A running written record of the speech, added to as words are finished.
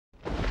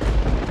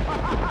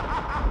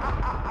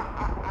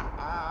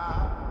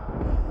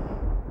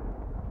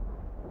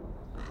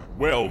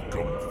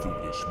Welcome,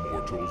 foolish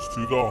mortals,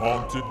 to the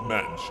Haunted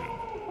Mansion.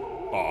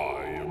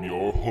 I am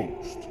your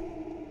host,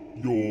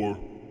 your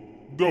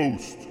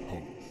ghost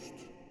host.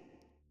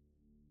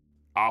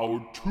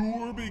 Our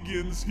tour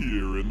begins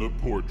here in the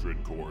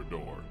portrait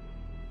corridor.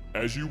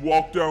 As you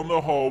walk down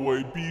the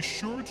hallway, be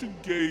sure to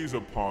gaze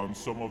upon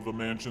some of the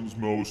mansion's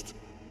most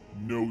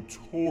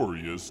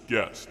notorious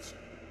guests.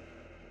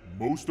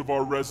 Most of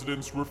our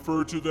residents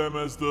refer to them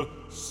as the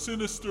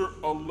Sinister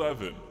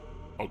 11,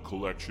 a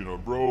collection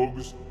of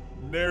rogues,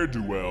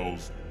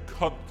 ne'er-do-wells,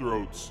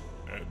 cutthroats,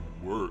 and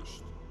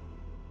worse.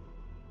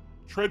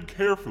 Tread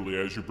carefully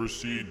as you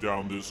proceed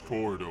down this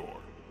corridor.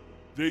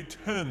 They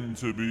tend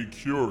to be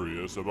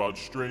curious about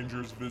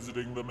strangers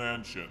visiting the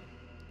mansion.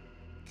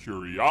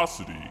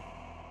 Curiosity,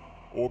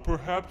 or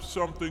perhaps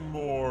something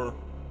more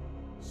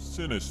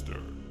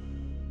sinister.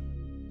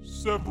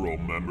 Several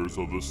members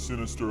of the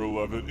Sinister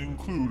 11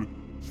 include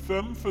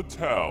femme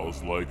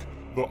fatales like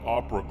the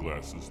opera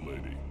glasses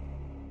lady.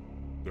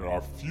 There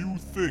are few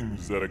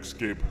things that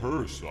escape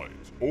her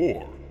sight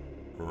or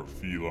her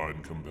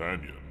feline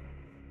companion.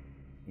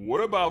 What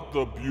about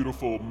the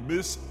beautiful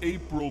Miss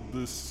April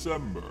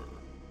December?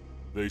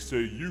 They say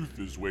youth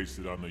is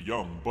wasted on the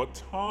young,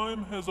 but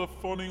time has a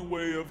funny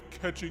way of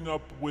catching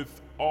up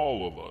with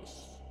all of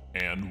us.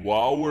 And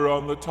while we're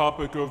on the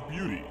topic of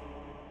beauty,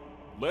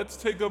 let's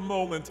take a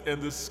moment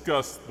and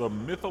discuss the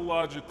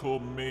mythological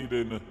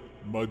maiden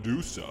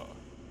MEDUSA.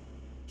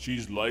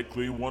 She's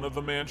likely one of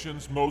the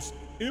mansion's most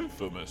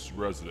infamous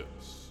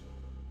residents.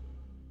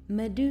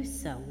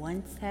 MEDUSA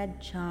once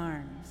had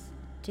charms.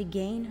 To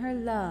gain her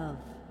love,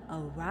 a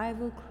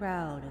rival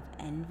crowd of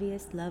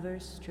envious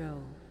lovers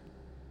strove.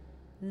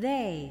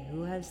 They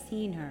who have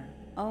seen her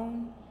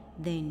own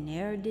they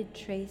ne'er did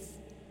trace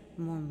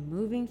more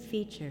moving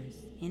features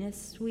in a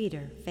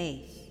sweeter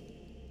face.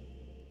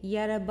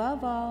 Yet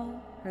above all,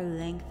 her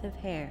length of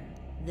hair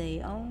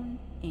they own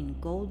in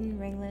golden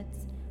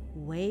ringlets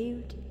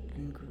waved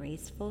and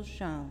graceful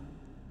shone.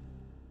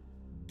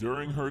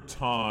 During her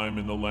time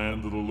in the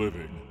land of the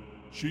living,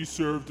 she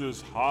served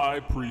as high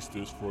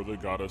priestess for the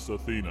goddess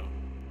Athena.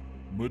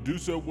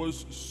 MEDUSA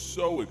was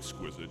so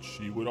exquisite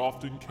she would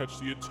often catch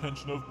the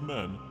attention of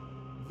men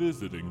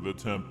visiting the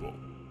temple.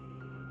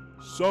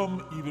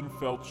 Some even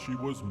felt she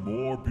was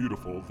more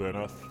beautiful than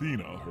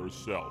Athena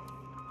herself.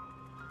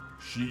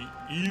 She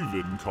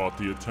even caught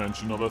the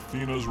attention of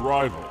Athena's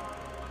rival,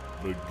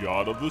 the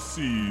god of the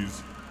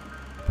seas,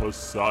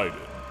 Poseidon.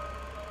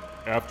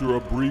 After a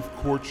brief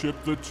courtship,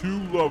 the two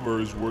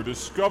lovers were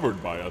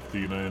discovered by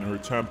Athena in her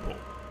temple.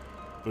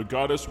 The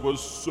goddess was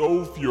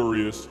so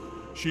furious,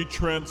 she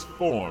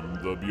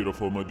transformed the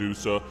beautiful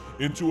MEDUSA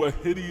into a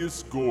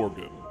hideous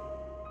gorgon.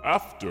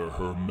 After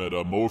her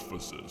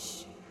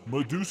metamorphosis,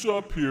 MEDUSA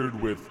appeared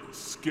with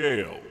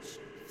scales,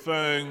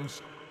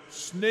 fangs,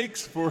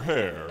 snakes for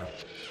hair,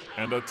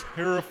 and a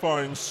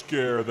terrifying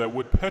scare that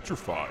would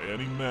petrify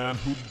any man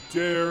who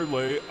dare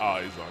lay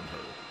eyes on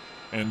her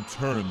and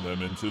turn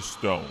them into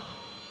stone.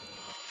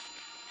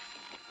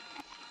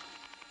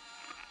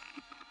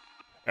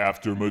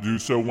 After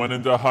MEDUSA went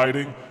into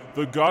hiding,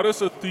 the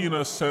goddess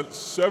Athena sent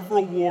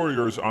several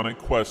warriors on a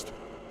quest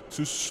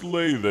to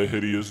slay the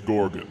hideous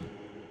gorgon.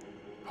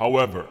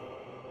 However,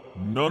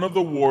 none of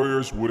the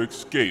warriors would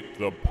escape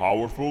the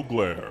powerful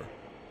glare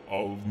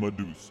of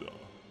MEDUSA.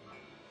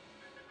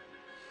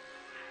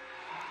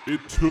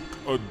 It took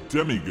a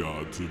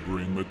demigod to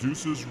bring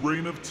MEDUSA's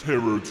reign of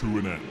terror to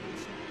an end.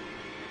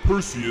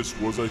 Perseus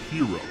was a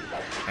hero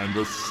and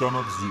the son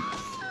of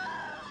Zeus.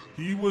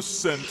 He was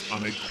sent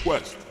on a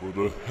quest for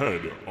the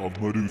head of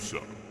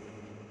MEDUSA.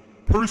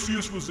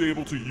 Perseus was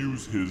able to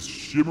use his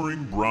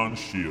shimmering bronze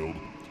shield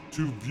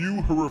to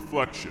view her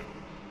reflection.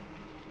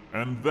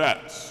 And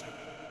that's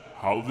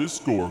how this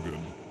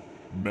gorgon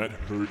met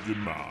her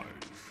demise.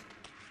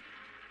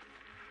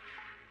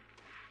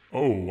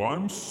 Oh,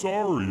 I'm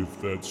sorry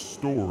if that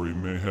story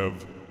may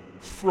have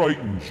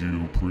frightened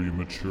you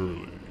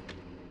prematurely.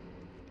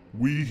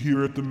 We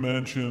here at the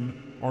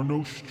mansion are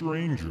no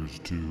strangers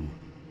to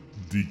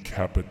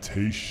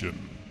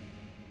decapitation.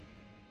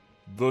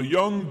 The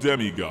young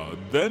demigod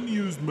then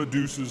used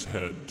MEDUSA's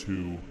head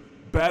to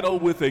battle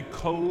with a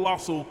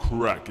colossal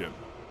kraken.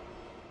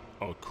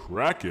 A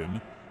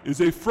kraken is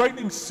a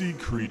frightening sea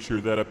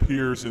creature that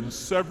appears in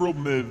several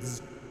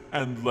myths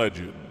and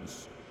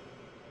legends.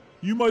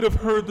 You might have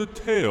heard the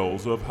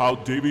tales of how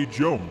Davy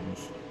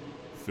Jones,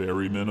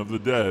 ferryman of the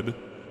dead,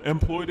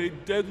 employed a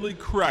deadly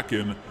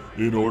kraken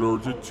in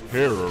order to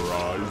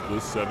terrorize the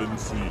seven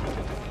seas.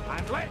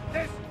 And let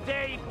this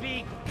day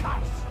be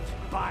cursed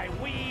by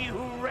we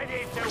who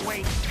ready to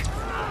wait.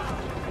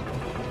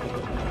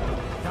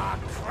 The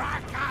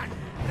Kraken!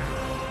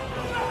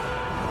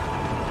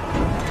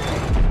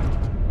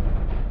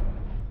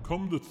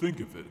 Come to think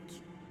of it,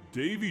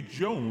 Davy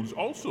Jones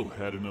also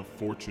had an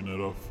unfortunate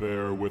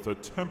affair with a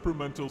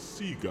temperamental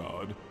sea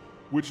god,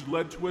 which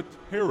led to a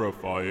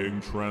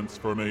terrifying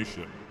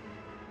transformation.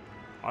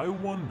 I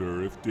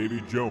wonder if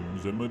Davy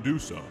Jones and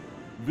MEDUSA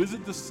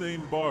visit the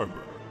same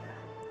barber.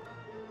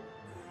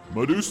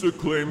 MEDUSA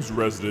claims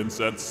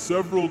residence at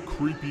several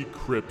creepy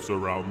crypts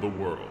around the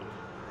world.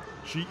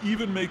 She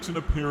even makes an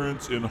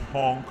appearance in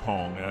Hong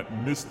Kong at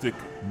Mystic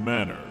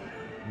Manor,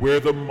 where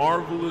the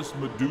marvelous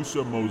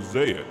MEDUSA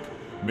mosaic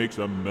makes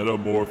a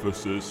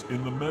metamorphosis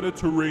in the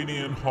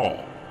Mediterranean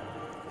Hall,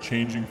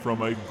 changing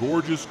from a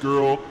gorgeous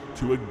girl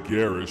to a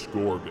garish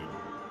gorgon.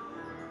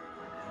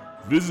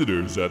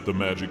 Visitors at the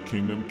Magic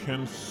Kingdom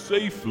can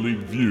safely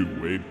view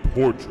a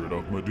portrait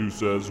of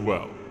MEDUSA as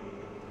well.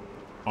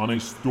 On a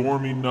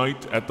stormy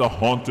night at the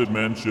Haunted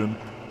Mansion,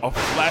 a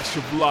flash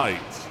of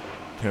light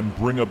can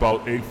bring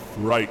about a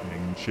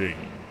frightening change.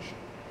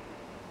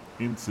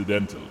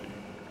 Incidentally,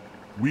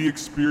 we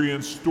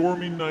experience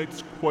stormy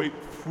nights quite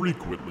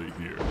frequently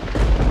here.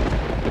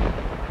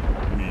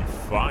 We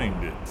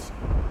find it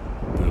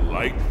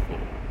delightful.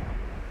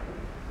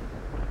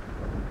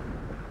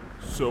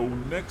 So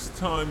next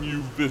time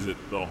you visit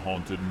the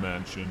Haunted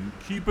Mansion,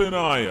 keep an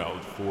eye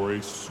out for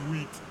a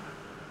sweet,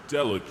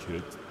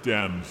 delicate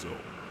damsel.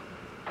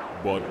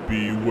 But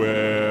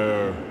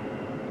beware,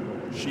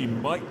 she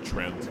might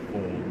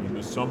transform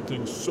into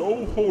something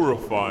so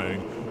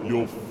horrifying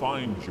you'll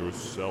find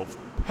yourself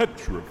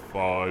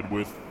petrified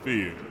with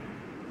fear.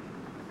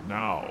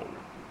 Now,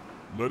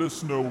 let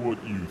us know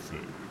what you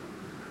think.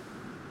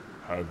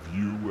 Have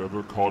you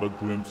ever caught a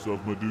glimpse of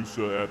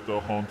MEDUSA at the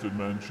Haunted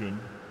Mansion?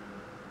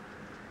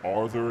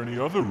 Are there any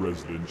other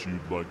residents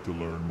you'd like to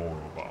learn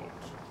more about?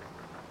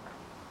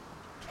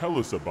 Tell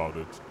us about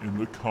it in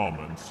the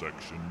comments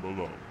section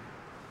below.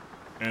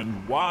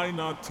 And why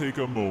not take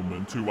a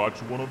moment to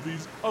watch one of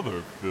these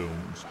other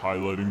films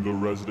highlighting the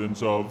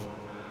residents of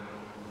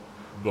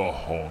the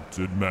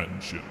Haunted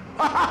Mansion?